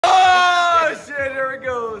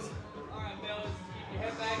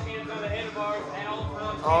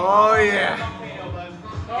Oh yeah.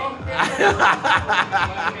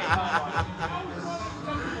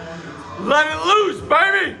 Let it loose,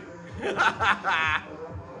 baby.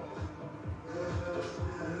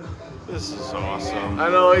 This is awesome. I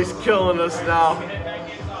know he's killing us now.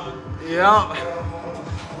 Yep.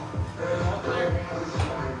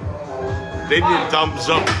 They did thumbs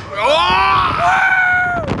up. Oh!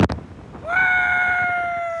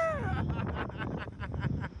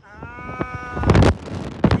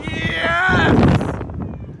 Yes!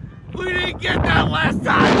 We didn't get that last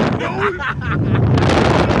time. No.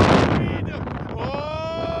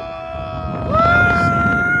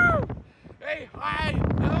 Hey, hi!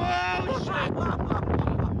 Oh, shit!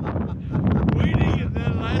 We didn't get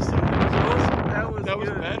that last time. That was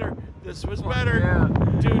better. This was better. Yeah.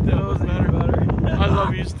 Dude, that was better. I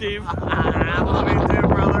love you, Steve. I love you too,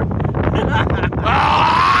 brother.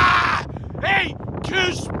 Ah! Hey,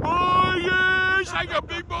 kiss my ass! I got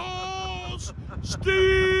big balls!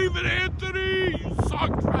 Steve and Anthony, you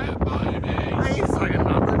suck crap, baby. I ain't sucking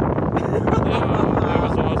nothing. That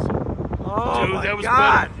was awesome. Oh, dude, my that was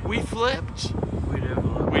God. better. We flipped. We did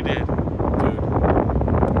flip. We did. Dude.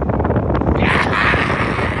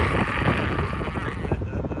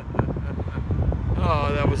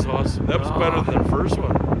 Oh, that was awesome. That was better than the first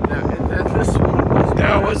one. This one was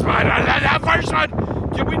That was better than that first one.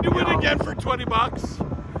 Can we do it again for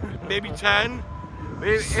 $20? Maybe 10?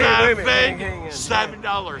 Maybe, Seven. hang on.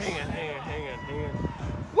 $7. Hang on.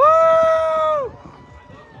 Woo!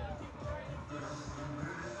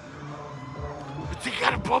 They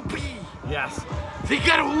got a puppy. Yes. They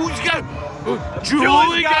got a, who's got?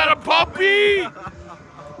 Julie got a puppy.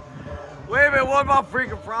 Wait a minute, what about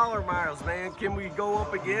freaking Prowler miles, man? Can we go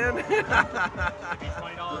up again? $20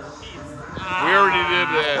 a piece. We already did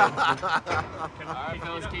that. All right,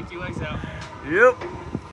 fellas, kick your legs out. Yep.